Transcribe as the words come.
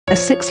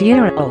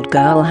6-year-old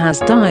girl has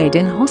died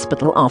in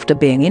hospital after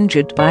being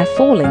injured by a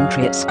falling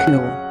tree at school.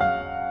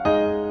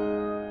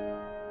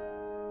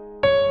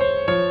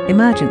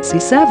 Emergency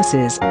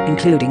services,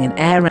 including an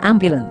air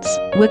ambulance,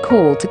 were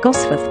called to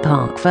Gosforth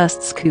Park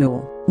First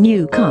School,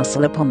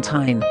 Newcastle upon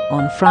Tyne,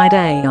 on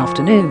Friday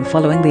afternoon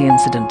following the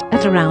incident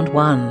at around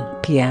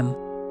 1 p.m.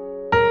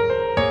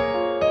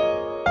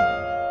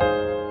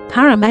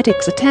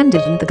 Paramedics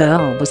attended and the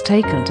girl was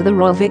taken to the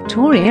Royal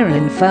Victoria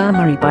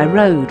Infirmary by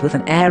road with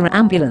an air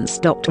ambulance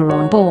doctor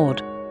on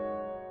board.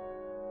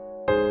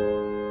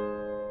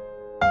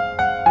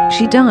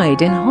 She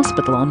died in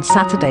hospital on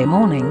Saturday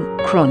morning,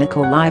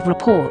 Chronicle Live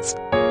reports.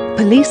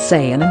 Police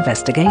say an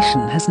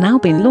investigation has now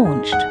been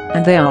launched,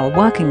 and they are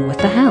working with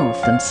the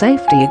Health and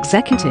Safety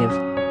Executive.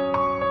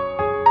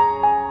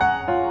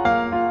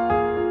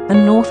 A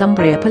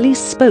Northumbria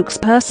Police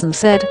spokesperson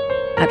said,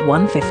 "At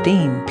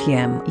 1:15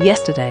 p.m.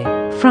 yesterday,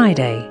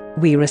 Friday,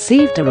 we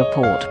received a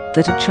report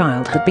that a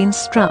child had been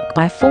struck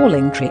by a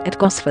falling tree at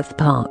Gosforth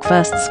Park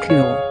First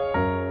School.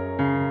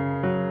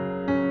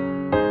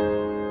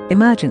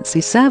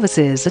 Emergency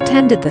services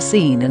attended the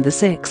scene and the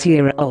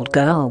 6-year-old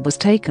girl was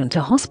taken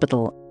to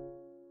hospital.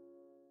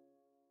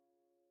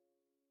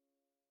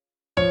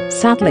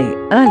 Sadly,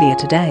 earlier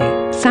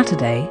today,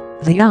 Saturday,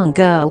 the young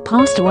girl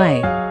passed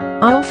away.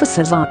 Our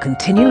officers are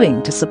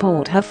continuing to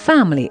support her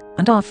family,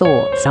 and our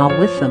thoughts are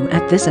with them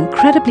at this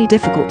incredibly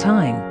difficult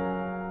time."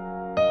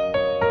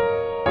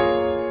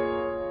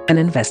 An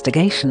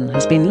investigation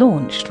has been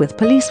launched with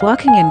police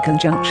working in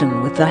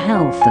conjunction with the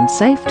Health and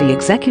Safety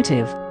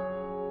Executive.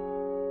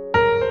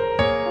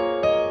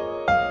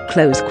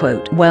 Close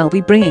quote. We'll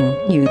be bringing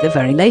you the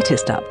very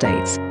latest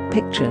updates,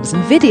 pictures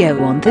and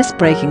video on this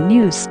breaking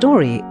news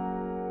story